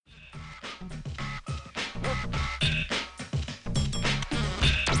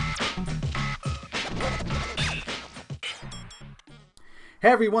Hey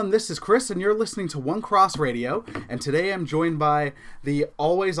everyone, this is Chris, and you're listening to One Cross Radio. And today I'm joined by the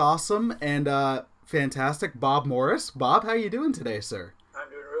always awesome and fantastic Bob Morris. Bob, how are you doing today, sir? I'm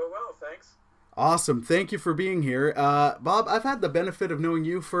doing real well, thanks. Awesome, thank you for being here. Bob, I've had the benefit of knowing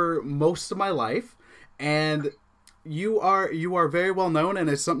you for most of my life, and you are very well known, and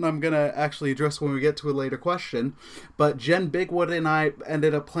it's something I'm going to actually address when we get to a later question. But Jen Bigwood and I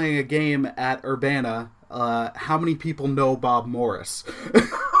ended up playing a game at Urbana. How many people know Bob Morris?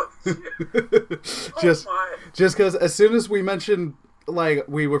 just because as soon as we mentioned like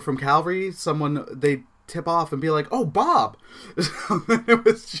we were from Calvary, they tip off and be like, "Oh, Bob." it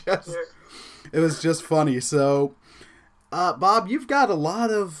was just funny. So, Bob, you've got a lot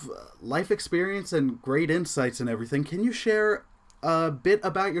of life experience and great insights and everything. Can you share a bit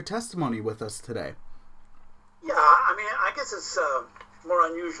about your testimony with us today? Yeah, I mean, I guess it's more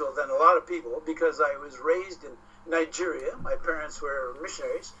unusual than a lot of people because I was raised in Nigeria. My parents were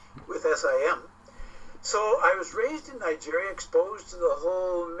missionaries with SIM. So I was raised in Nigeria, exposed to the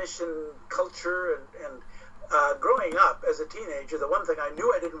whole mission culture, and growing up as a teenager, the one thing I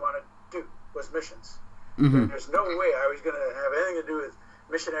knew I didn't want to do was missions. Mm-hmm. There's no way I was going to have anything to do with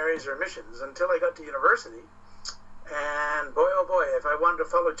missionaries or missions until I got to university. And boy, oh boy, if I wanted to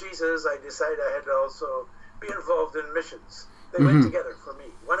follow Jesus, I decided I had to also be involved in missions. They went together for me.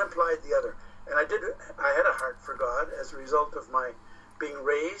 One implied the other. And I had a heart for God as a result of my being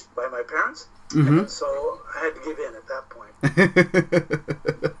raised by my parents. Mm-hmm. And so I had to give in at that point.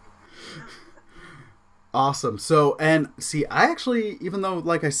 Awesome. So, and see, I actually, even though,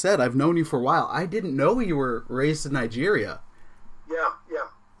 like I said, I've known you for a while, I didn't know you were raised in Nigeria. Yeah.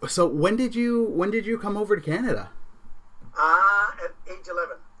 So when did you come over to Canada? At age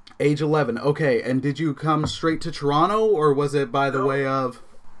 11. Age 11, okay. And did you come straight to Toronto, or was it by the way of...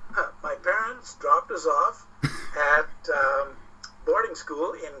 My parents dropped us off at boarding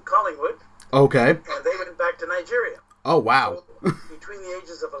school in Collingwood. Okay. And they went back to Nigeria. Oh, wow. So between the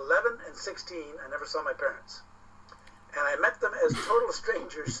ages of 11 and 16, I never saw my parents. And I met them as total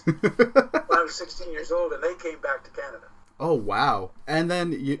strangers when I was 16 years old, and they came back to Canada. Oh, wow. And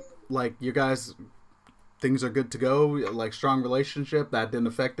then, you guys... Things are good to go, like strong relationship, that didn't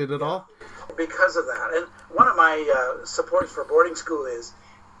affect it at all? Because of that. And one of my supports for boarding school is,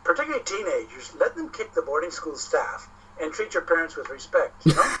 particularly teenagers, let them kick the boarding school staff and treat your parents with respect,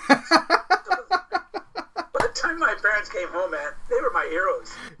 you know? By the time my parents came home, man, they were my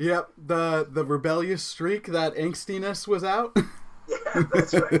heroes. Yep, the rebellious streak, that angstiness was out? Yeah,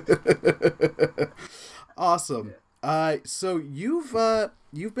 that's right. Awesome. Yeah. So you've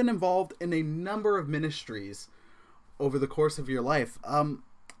been involved in a number of ministries over the course of your life.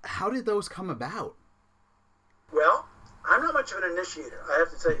 How did those come about? Well, I'm not much of an initiator, I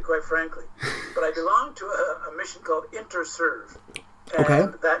have to tell you quite frankly, but I belong to a mission called InterServe,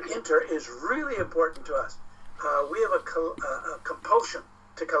 and that Inter is really important to us. We have a compulsion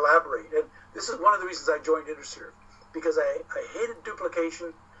to collaborate, and this is one of the reasons I joined InterServe, because I hated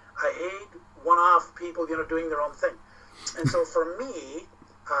duplication. I hate one-off people, doing their own thing. And so for me,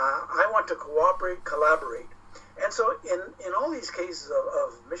 I want to cooperate, collaborate. And so in all these cases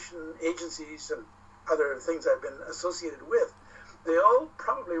of mission agencies and other things I've been associated with, they all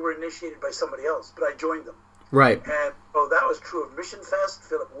probably were initiated by somebody else, but I joined them. Right. And that was true of Mission Fest.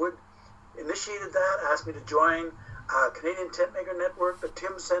 Philip Wood initiated that, asked me to join Canadian Tentmaker Network, the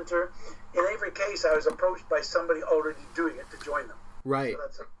Tim Center. In every case, I was approached by somebody already doing it to join them. Right. So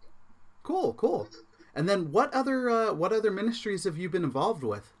that's it. Cool. And then what other ministries have you been involved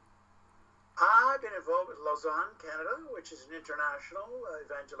with? I've been involved with Lausanne, Canada, which is an international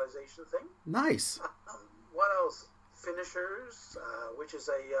evangelization thing. Nice. What else? Finishers, which is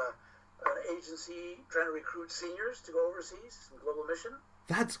an agency trying to recruit seniors to go overseas in global mission.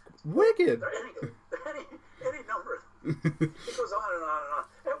 That's wicked. There are any number of them. It goes on and on and on.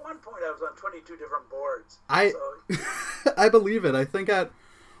 At one point, I was on 22 different boards. I believe it.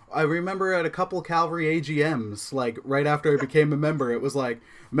 I remember at a couple Calvary AGMs, like right after I became a member, it was like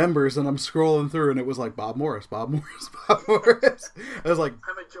members, and I'm scrolling through, and it was like Bob Morris. I was like,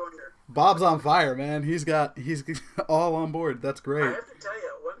 I'm a joiner. Bob's on fire, man. He's all on board. That's great. I have to tell you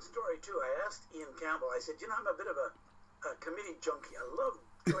one story too. I asked Ian Campbell. I said, I'm a bit of a committee junkie. I love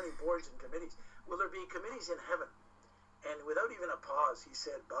joining boards and committees. Will there be committees in heaven? And without even a pause, he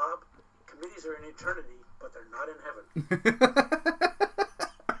said, Bob, committees are in eternity, but they're not in heaven.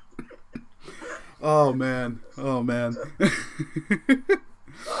 Oh man. I'll enjoy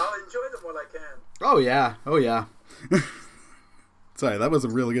them while I can. Oh yeah. Sorry, that was a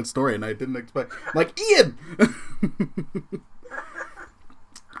really good story, and I didn't expect. Like, Ian!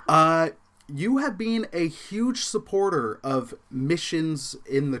 you have been a huge supporter of missions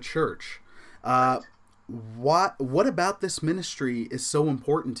in the church. What about this ministry is so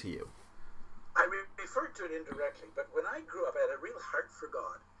important to you? I referred to it indirectly, but when I grew up, I had a real heart for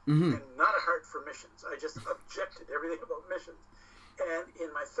God Mm-hmm. and not a heart for missions. I just objected everything about missions. And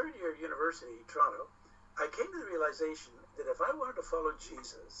in my third year of university, Toronto, I came to the realization that if I wanted to follow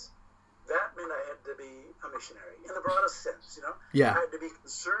Jesus, that meant I had to be a missionary in the broadest sense, you know? Yeah. I had to be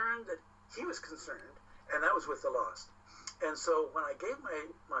concerned that he was concerned, and that was with the lost. And so when I gave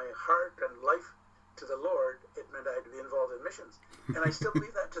my heart and life to the Lord, it meant I had to be involved in missions. And I still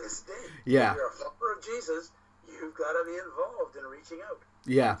believe that to this day. Yeah. If you're a follower of Jesus, you've got to be involved in reaching out.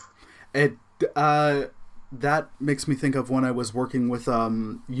 Yeah. That makes me think of when I was working with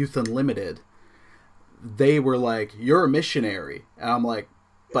Youth Unlimited. They were like, "You're a missionary," and I'm like,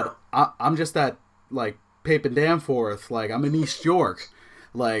 "But I'm just at like Pape and Danforth. Like I'm in East York.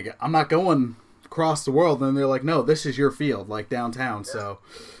 Like I'm not going across the world." And they're like, "No, this is your field, like downtown." Yeah. So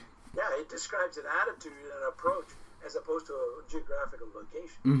yeah, it describes an attitude and an approach as opposed to a geographical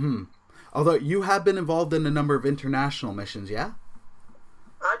location. Mm-hmm. Although you have been involved in a number of international missions, yeah?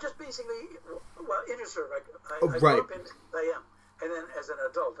 Just basically, well, InterServe. I right. grew up in IM, and then as an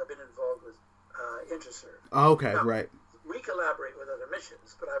adult, I've been involved with InterServe. Okay, now, right. We collaborate with other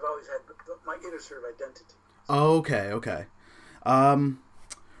missions, but I've always had my InterServe identity. Okay.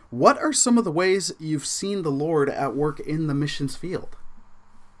 What are some of the ways you've seen the Lord at work in the missions field?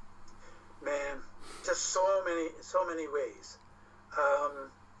 Man, just so many ways.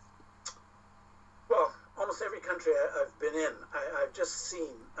 Well, almost every country I've been in, I've just seen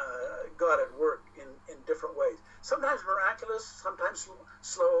God at work in different ways. Sometimes miraculous, sometimes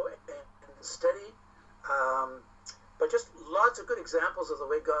slow and steady, but just lots of good examples of the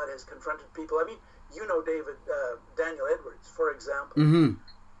way God has confronted people. I mean, you know Daniel Edwards, for example. Mm-hmm.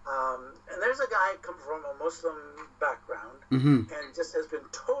 And there's a guy come from a Muslim background Mm-hmm. and just has been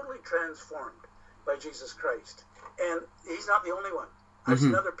totally transformed by Jesus Christ. And he's not the only one. I've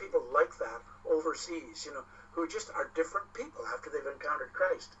seen other people like that overseas, you know, who just are different people after they've encountered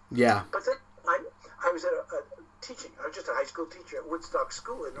Christ. Yeah. But then I was at a teaching. I was just a high school teacher at Woodstock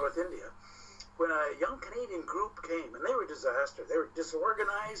School in North India when a young Canadian group came, and they were a disaster. They were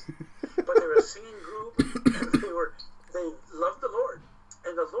disorganized, but they were a singing group, and they loved the Lord.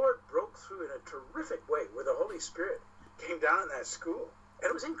 And the Lord broke through in a terrific way where the Holy Spirit came down in that school. And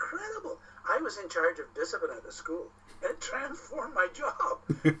it was incredible. I was in charge of discipline at the school, and it transformed my job.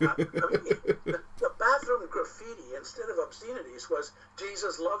 The bathroom graffiti, instead of obscenities, was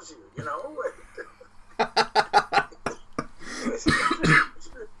 "Jesus loves you," you know?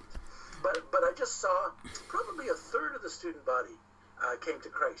 But I just saw probably a third of the student body came to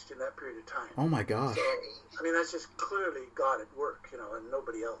Christ in that period of time. Oh my gosh. So, I mean, that's just clearly God at work, you know, and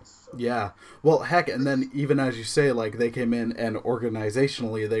nobody else. So. Yeah. Well, heck, and then even as you say, like they came in and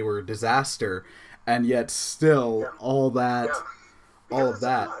organizationally they were a disaster, and yet still all of that.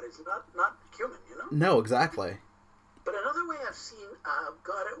 God. It's not human, you know? No, exactly. But another way I've seen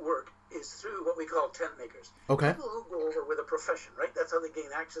God at work is through what we call tent makers. Okay. People who go over with a profession, right? That's how they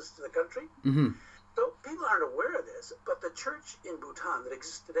gain access to the country. Mm-hmm. So people aren't aware of this, but the church in Bhutan that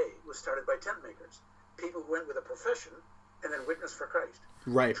exists today was started by tent makers. People who went with a profession and then witnessed for Christ.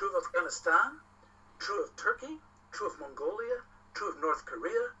 Right. True of Afghanistan, true of Turkey, true of Mongolia, true of North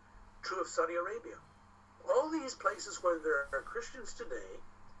Korea, true of Saudi Arabia. All these places where there are Christians today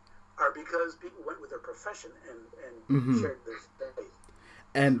are because people went with their profession and shared their faith.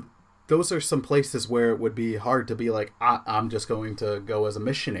 And those are some places where it would be hard to be like, I'm just going to go as a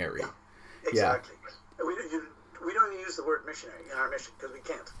missionary. Yeah, exactly. Yeah. We don't even use the word missionary in our mission because we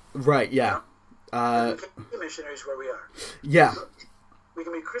can't. Right, yeah. You know? We can't be missionaries where we are. Yeah. So we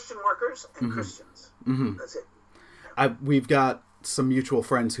can be Christian workers and Christians. Mm-hmm. That's it. We've got some mutual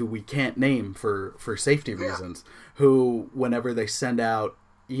friends who we can't name for safety reasons, who whenever they send out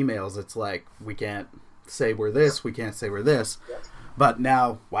emails, it's like, we can't say we're this, we can't say we're this. Yeah. But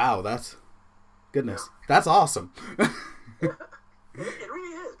now, wow, that's that's awesome. It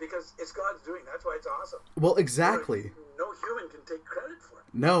really is, because it's God's doing. That's why it's awesome. Well, exactly. No human can take credit for it.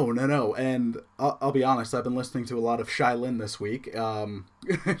 No. And I'll be honest, I've been listening to a lot of Shai Linne this week. Don't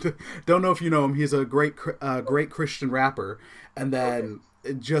know if you know him. He's a great Christian rapper. And then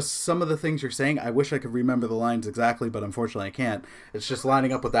just some of the things you're saying, I wish I could remember the lines exactly, but unfortunately I can't. It's just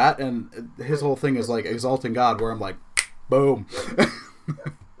lining up with that. And his whole thing is like exalting God, where I'm like, boom. No,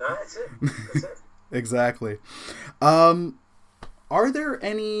 that's it. Exactly. Are there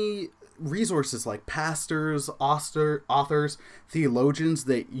any resources like pastors, authors, theologians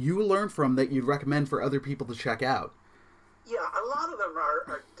that you learn from that you'd recommend for other people to check out? Yeah, a lot of them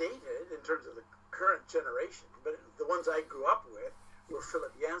are dated in terms of the current generation, but the ones I grew up with were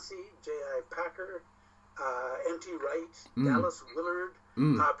Philip Yancey, J.I. Packer, N.T. Wright, Dallas Willard.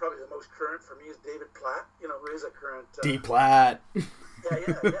 Probably the most current for me is David Platt, who is a current... D. Platt. Yeah,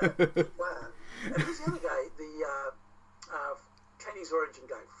 D. Platt. And who's the other guy? The Chinese origin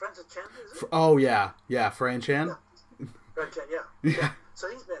guy. Francis Chen, is it? Oh, yeah. Yeah, Fran Chan. Yeah. Fran Chan, yeah. So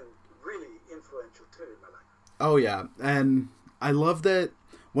he's been really influential, too, in my life. Oh, yeah. And I love that.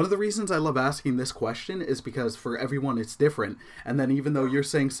 One of the reasons I love asking this question is because for everyone it's different. And then even though you're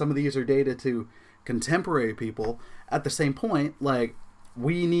saying some of these are dated to contemporary people, at the same point, like,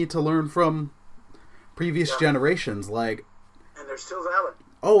 we need to learn from previous generations. Like, and they're still valid.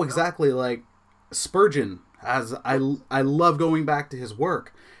 Oh, exactly. Like, Spurgeon, I love going back to his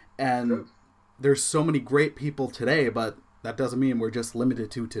work. And there's so many great people today, but that doesn't mean we're just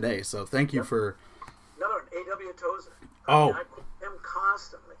limited to today. So thank you for... Another one, A.W. Tozer. I quote him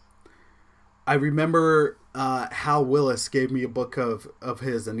constantly. I remember Hal Willis gave me a book of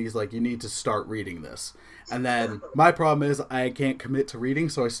his, and he's like, you need to start reading this. And then my problem is I can't commit to reading,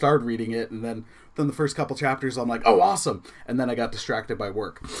 so I started reading it, and then within the first couple chapters, I'm like, oh, awesome! And then I got distracted by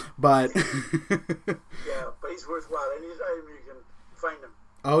work. But... yeah, but he's worthwhile. You can find him.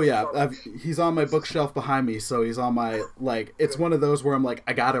 Oh, yeah. He's on my bookshelf behind me, so he's on my... Like, it's one of those where I'm like,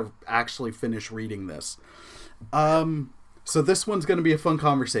 I gotta actually finish reading this. So this one's going to be a fun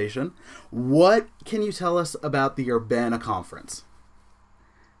conversation. What can you tell us about the Urbana Conference?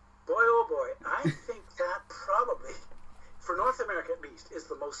 Boy, oh boy, I think that probably, for North America at least, is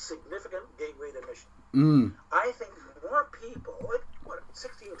the most significant gateway to mission. I think more people, like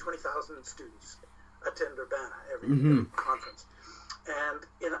 16,000 to 20,000 students attend Urbana every conference. And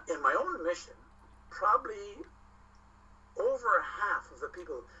in my own mission, probably over half of the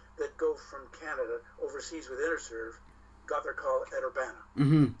people that go from Canada overseas with InterServe got their call at Urbana.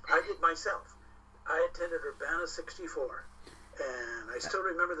 I did myself. I attended Urbana 64, and I still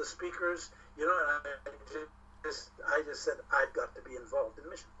remember the speakers. And I just said I've got to be involved in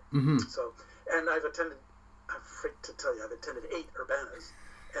mission. So, and I've attended. I'm afraid to tell you, I've attended 8 Urbanas,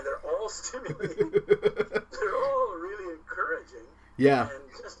 and they're all stimulating. They're all really encouraging. Yeah. And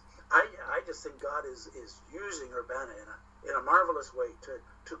I just think God is using Urbana in a marvelous way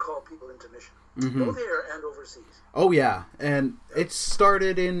to call people into mission, both here and overseas. Oh, yeah. And it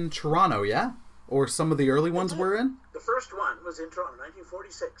started in Toronto, yeah? Or some of the early ones were in? The first one was in Toronto,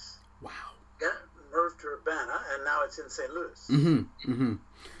 1946. Wow. Yeah, moved to Urbana, and now it's in St. Louis.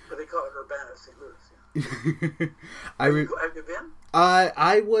 But they call it Urbana St. Louis, yeah. Have you been?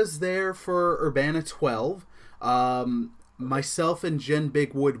 I was there for Urbana 12. Myself and Jen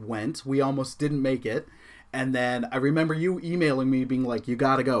Bigwood went. We almost didn't make it. And then I remember you emailing me being like, you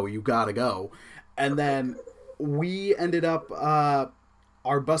gotta go. And then we ended up,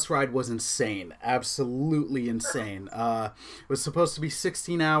 our bus ride was insane. Absolutely insane. It was supposed to be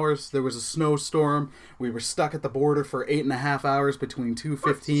 16 hours. There was a snowstorm. We were stuck at the border for 8.5 hours between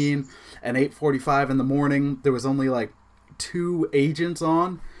 2:15 and 8:45 in the morning. There was only like 2 agents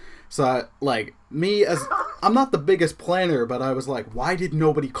on. So, I'm not the biggest planner, but I was like, why did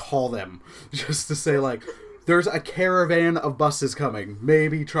nobody call them? Just to say, like, there's a caravan of buses coming.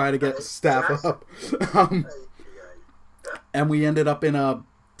 Maybe try to get staff up. And we ended up in a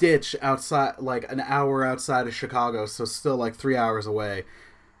ditch outside, like, an hour outside of Chicago, so still, like, 3 hours away.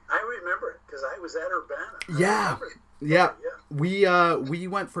 I remember it, because I was at Urbana. Yeah. We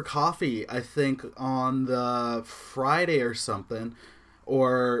went for coffee, I think, on the Friday or something,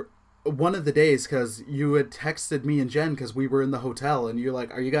 or... one of the days, because you had texted me and Jen because we were in the hotel, and you're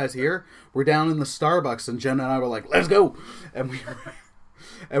like, are you guys here? We're down in the Starbucks, and Jen and I were like, let's go, and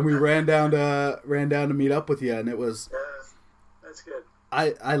we ran down to meet up with you, and it was that's good.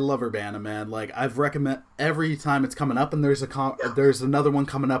 I love Urbana, man. Like, I've recommend every time it's coming up, and there's another one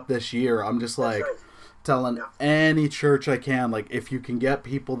coming up this year. I'm just like telling any church I can, like, if you can get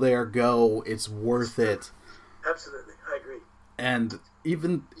people there, go. It's worth it. Absolutely, I agree. And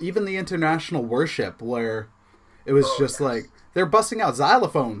even the international worship, where it was like they're busting out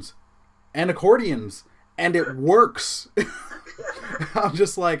xylophones and accordions, and it works. I'm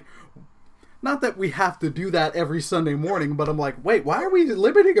just like, not that we have to do that every Sunday morning, but I'm like, wait, why are we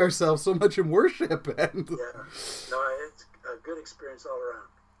limiting ourselves so much in worship? And no, it's a good experience all around.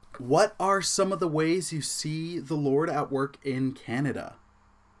 What are some of the ways you see the Lord at work in Canada?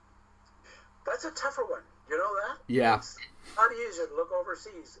 That's a tougher one. You know that? Yeah. It's not easier to look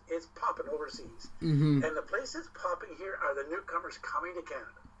overseas. It's popping overseas. And the place that's popping here are the newcomers coming to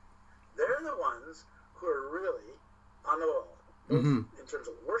Canada. They're the ones who are really on the ball. both in terms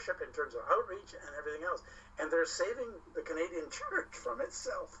of worship, in terms of outreach, and everything else. And they're saving the Canadian church from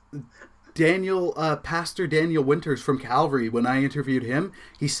itself. Pastor Daniel Winters from Calvary, when I interviewed him,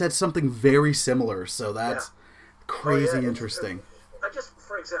 he said something very similar. So that's crazy interesting.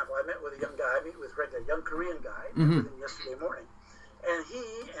 For example, I met with a young guy, I meet with a young Korean guy, met with him yesterday morning. And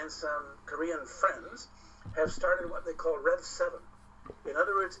he and some Korean friends have started what they call Rev 7. In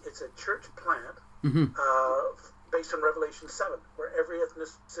other words, it's a church plant based on Revelation 7, where every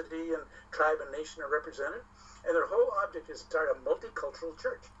ethnicity and tribe and nation are represented. And their whole object is to start a multicultural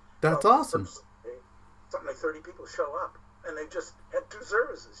church. That's awesome. Something like 30 people show up, and they've just had 2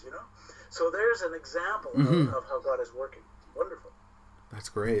 services, you know? So there's an example of how God is working. Wonderful. That's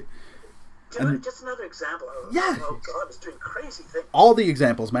great. Just another example of how God is doing crazy things. All the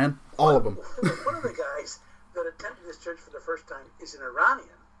examples, man. All of them. One of the guys that attended this church for the first time is an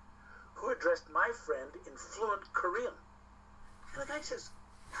Iranian who addressed my friend in fluent Korean. And the guy says,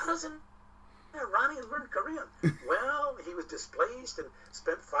 how does an Iranian learn Korean? Well, he was displaced and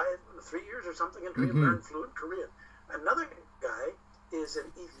spent 3 years or something in Korea, learned fluent Korean. Another guy is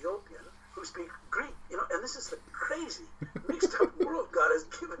an Ethiopian who speak Greek, you know, and this is the crazy mixed up world God has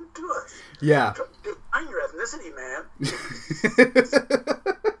given to us. Yeah. Define your ethnicity, man. It's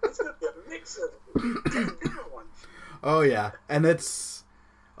going to be a mix of 10 different ones. Oh, yeah. And that's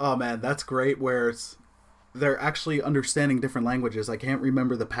great where they're actually understanding different languages. I can't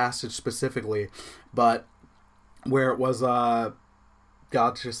remember the passage specifically, but where it was,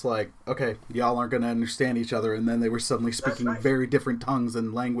 God's just like, okay, y'all aren't going to understand each other, and then they were suddenly speaking very different tongues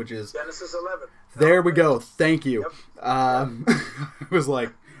and languages. Genesis 11. There we go. Thank you. Yep. It was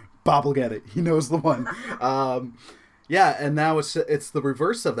like, Bob will get it. He knows the one. Yeah, and now it's the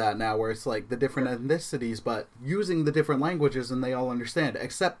reverse of that now, where it's like the different ethnicities, but using the different languages, and they all understand,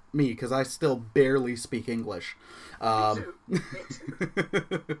 except me, because I still barely speak English. Me too.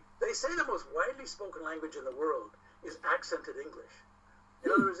 They say the most widely spoken language in the world is accented English. In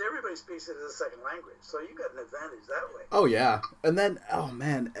other words, everybody speaks it as a second language, so you got an advantage that way. Oh, yeah. And then, oh,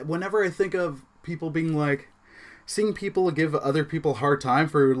 man, whenever I think of people being like, seeing people give other people a hard time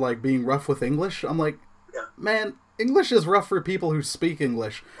for, like, being rough with English, I'm like, man, English is rough for people who speak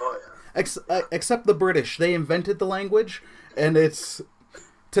English. Oh, yeah. Except the British. They invented the language, and it's,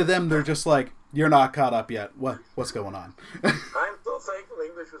 to them, they're just like, you're not caught up yet. What's going on? I'm so thankful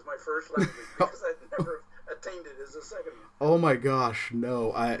English was my first language, because I'd never attained it as a second one. Oh my gosh,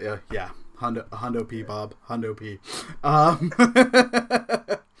 no. Hundo P, Bob. Hundo P.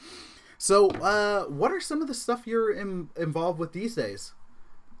 So, what are some of the stuff you're involved with these days?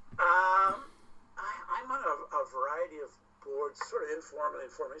 I'm on a variety of boards, sort of informally.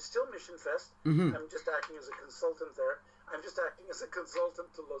 Still Mission Fest. I'm just acting as a consultant there. I'm just acting as a consultant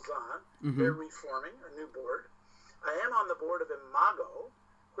to Lausanne. They're reforming a new board. I am on the board of Imago,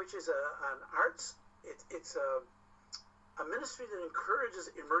 which is an arts. It's a ministry that encourages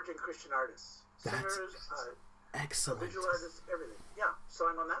emerging Christian artists, singers, excellent, visual artists, everything. Yeah, so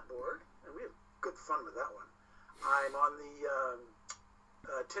I'm on that board, and we have good fun with that one. I'm on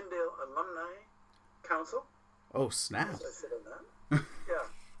the Tyndale Alumni Council. Oh, snap! Yes, I sit on that.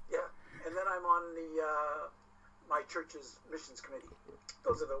 yeah, and then I'm on the my church's missions committee.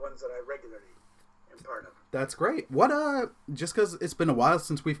 Those are the ones that I regularly am part of. That's great. What just because it's been a while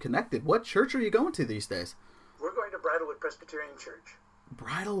since we've connected, what church are you going to these days? We're going to Bridlewood Presbyterian Church.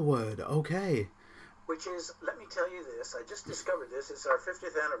 Bridlewood, okay. Which is, let me tell you this, I just discovered this, it's our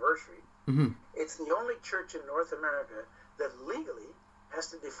 50th anniversary. It's the only church in North America that legally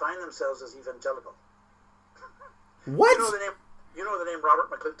has to define themselves as evangelical. What? You know the name Robert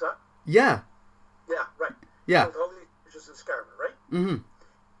McClintock? Yeah. Yeah, right. Yeah. With all these churches in Scarborough, right?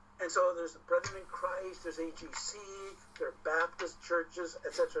 And so there's the Brethren in Christ, there's AGC, there are Baptist churches,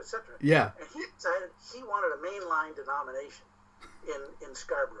 etc., etc. Yeah. And he decided he wanted a mainline denomination in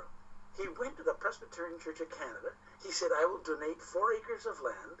Scarborough. He went to the Presbyterian Church of Canada. He said, I will donate 4 acres of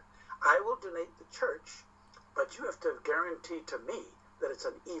land. I will donate the church, but you have to guarantee to me that it's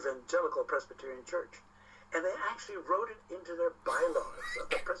an evangelical Presbyterian church. And they actually wrote it into their bylaws of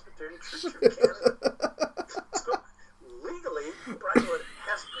the Presbyterian Church of Canada. So legally, Bridlewood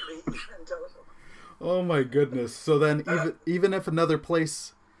has to be evangelical. Oh my goodness! So then, even if another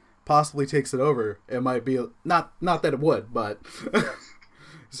place possibly takes it over, it might be not that it would, but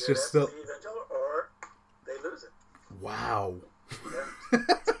it's just still evangelical, or they lose it. Wow. Yeah.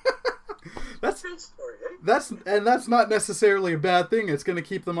 That's a great story, eh? That's not necessarily a bad thing. It's going to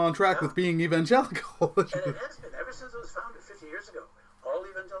keep them on track with being evangelical. And it has been ever since it was founded 50 years ago. All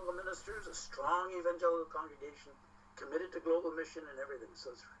evangelical ministers, a strong evangelical congregation, committed to global mission and everything. So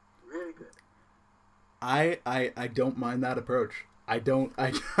it's really good. I don't mind that approach. I don't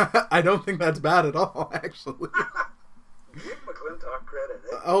I don't think that's bad at all, actually. Give McClintock credit.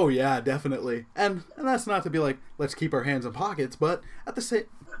 Eh? Oh yeah, definitely. And that's not to be like, let's keep our hands in pockets, but at the same,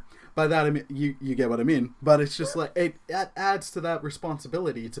 by that I mean you get what I mean. But it's just like it adds to that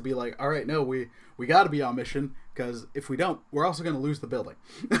responsibility to be like, all right, no, we got to be on mission, because if we don't, we're also going to lose the building.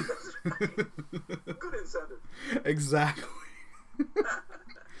 Good incentive. Exactly.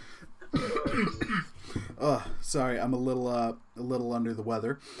 Oh, sorry, I'm a little under the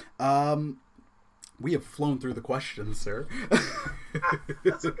weather. We have flown through the questions, sir.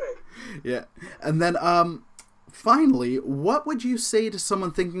 That's okay. Yeah. And then finally, what would you say to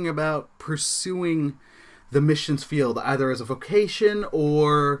someone thinking about pursuing the missions field, either as a vocation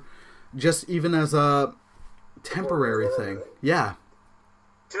or just even as a temporary thing? Yeah.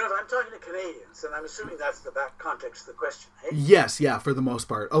 Do you know, I'm talking to Canadians, and I'm assuming that's the back context of the question, hey? Yes, yeah, for the most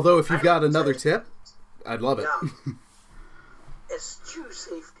part. Although if you've got another tip, I'd love it. Yeah. Eschew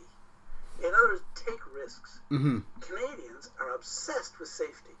safety. In other words, take risks. Mm-hmm. Canadians are obsessed with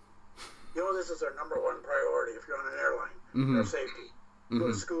safety. You know, this is our number one priority if you're on an airline. Mm-hmm. Your safety. Go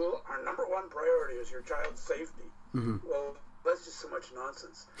to school, our number one priority is your child's safety. Mm-hmm. Well, that's just so much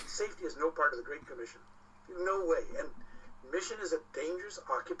nonsense. Safety is no part of the Great Commission. No way. And mission is a dangerous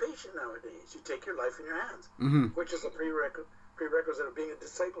occupation nowadays. You take your life in your hands, which is a prerequisite of being a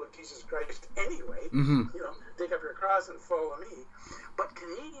disciple of Jesus Christ anyway. You know, take up your cross and follow me. But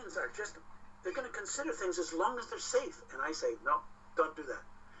Canadians are just, they're going to consider things as long as they're safe. And I say, no, don't do that.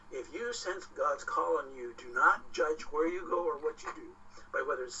 If you sense God's call on you, do not judge where you go or what you do by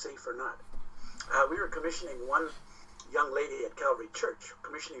whether it's safe or not. We were commissioning one young lady at Calvary Church,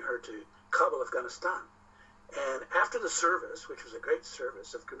 commissioning her to Kabul, Afghanistan. And after the service, which was a great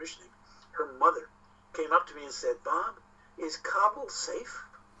service of commissioning, her mother came up to me and said, Bob, is Kabul safe?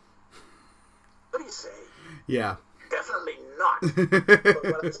 What do you say? Yeah. Definitely not.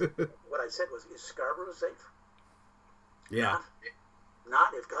 But what I said was, is Scarborough safe? Yeah.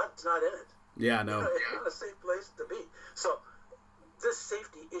 Not if God's not in it. Yeah, no. You know, it's not a safe place to be. So this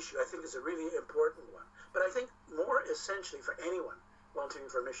safety issue, I think, is a really important one. But I think more essentially for anyone volunteering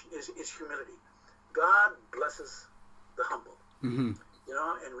for a mission is humility. God blesses the humble, you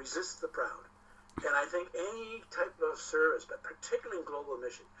know, and resists the proud. And I think any type of service, but particularly in global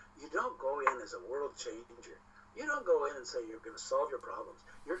mission, you don't go in as a world changer. You don't go in and say you're going to solve your problems.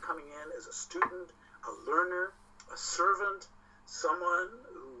 You're coming in as a student, a learner, a servant, someone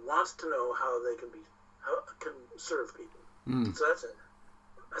who wants to know how they can serve people. So that's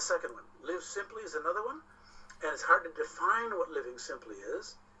a second one. Live simply is another one, and it's hard to define what living simply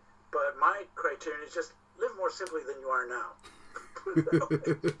is. But my criterion is just live more simply than you are now.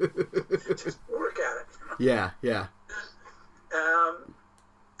 Just work at it. Yeah. The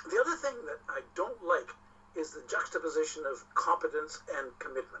other thing that I don't like is the juxtaposition of competence and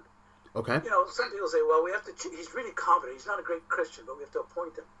commitment. Okay. You know, some people say, well, we have to, he's really competent. He's not a great Christian, but we have to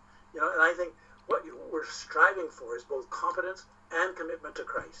appoint him. You know, and I think what we're striving for is both competence and commitment to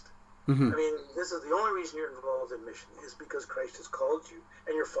Christ. I mean, this is the only reason you're involved in mission is because Christ has called you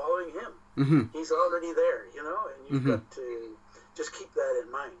and you're following him. He's already there, you know, and you've got to just keep that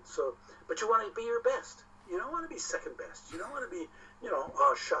in mind. So, but you want to be your best. You don't want to be second best. You don't want to be, you know,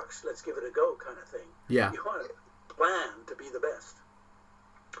 oh shucks, let's give it a go kind of thing. Yeah. You want to plan to be the best.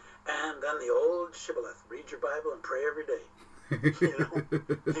 And then the old shibboleth, read your Bible and pray every day. You know,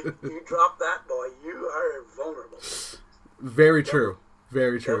 you drop that, boy, you are vulnerable. Very true.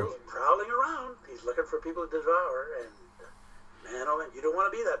 Very true. Devil's prowling around. He's looking for people to devour, and man, oh man, you don't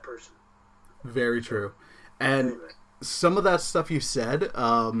want to be that person. Very true. And anyway. Some of that stuff you said,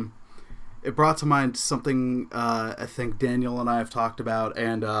 it brought to mind something I think Daniel and I have talked about,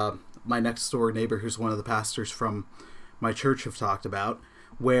 and my next door neighbor, who's one of the pastors from my church, have talked about,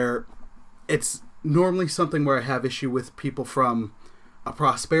 where it's normally something where I have issue with people from a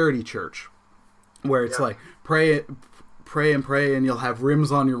prosperity church, where it's like pray and you'll have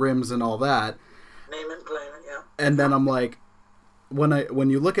rims on your rims and all that. Name it, claim it, yeah. And then I'm like, when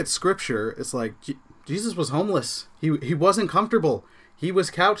you look at scripture, it's like Jesus was homeless. He wasn't comfortable. He was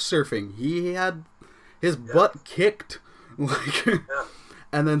couch surfing. He had his butt kicked. Like,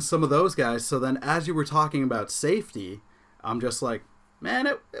 and then some of those guys. So then, as you were talking about safety, I'm just like, man,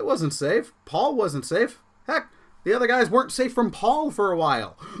 it wasn't safe. Paul wasn't safe. Heck, the other guys weren't safe from Paul for a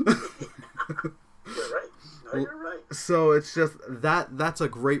while. You're right. No, you're right. So it's just that's a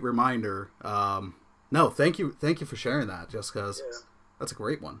great reminder. No, thank you for sharing that, just because that's a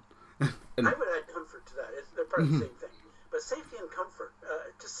great one. And I would add comfort to that. They're part of the same thing. But safety and comfort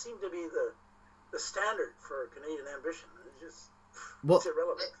just seem to be the standard for Canadian ambition. It's just Well, it's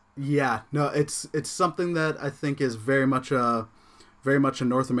irrelevant. yeah, no, it's something that I think is very much a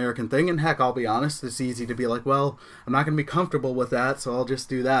North American thing. And heck, I'll be honest, it's easy to be like, well, I'm not going to be comfortable with that, so I'll just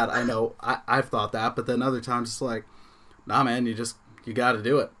do that. I know I've thought that, but then other times it's like, nah, man, you got to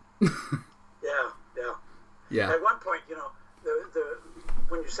do it. Yeah. At one point,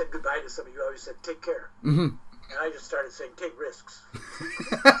 when you said goodbye to somebody, you always said, take care. Mm-hmm. And I just started saying, take risks.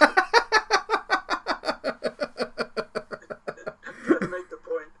 Trying to make the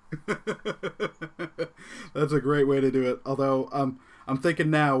point. That's a great way to do it. Although, I'm thinking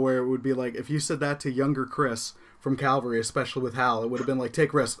now where it would be like, if you said that to younger Chris from Calvary, especially with Hal, it would have been like,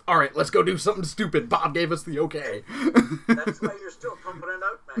 take risks. All right, let's go do something stupid. Bob gave us the okay. That's why you're still pumping it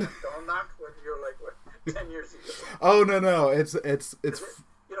out, man. Don't knock when you're like, what, 10 years ago. Oh, no. It's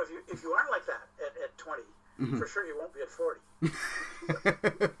if you aren't like that at 20, mm-hmm. for sure you won't be at 40. You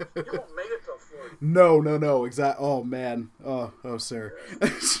won't make it till 40. No. Exactly. Oh, man. Oh, sir.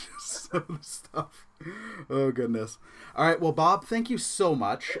 It's just some stuff. Oh, goodness. All right. Well, Bob, thank you so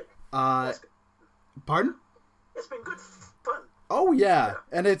much. Pardon? It's been good fun. Oh, yeah.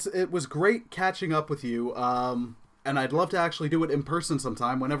 And it was great catching up with you. And I'd love to actually do it in person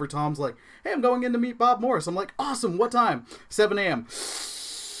sometime whenever Tom's like, hey, I'm going in to meet Bob Morris. I'm like, awesome. What time? 7 a.m.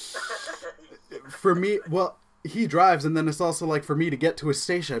 For me, well, he drives, and then it's also like for me to get to his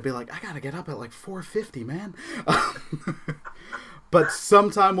station, I'd be like, I got to get up at like 4:50, man. But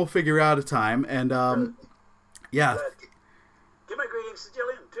sometime we'll figure out a time. And, yeah. Give my greetings to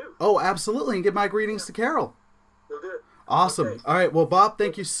Jillian, too. Oh, absolutely. And give my greetings to Carol. We'll do it. Awesome. Okay. All right. Well, Bob,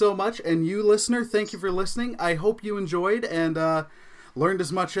 thank you so much. And you, listener, thank you for listening. I hope you enjoyed and learned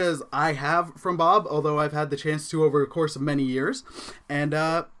as much as I have from Bob, although I've had the chance to over the course of many years. And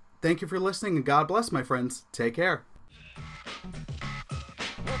thank you for listening, and God bless, my friends. Take care.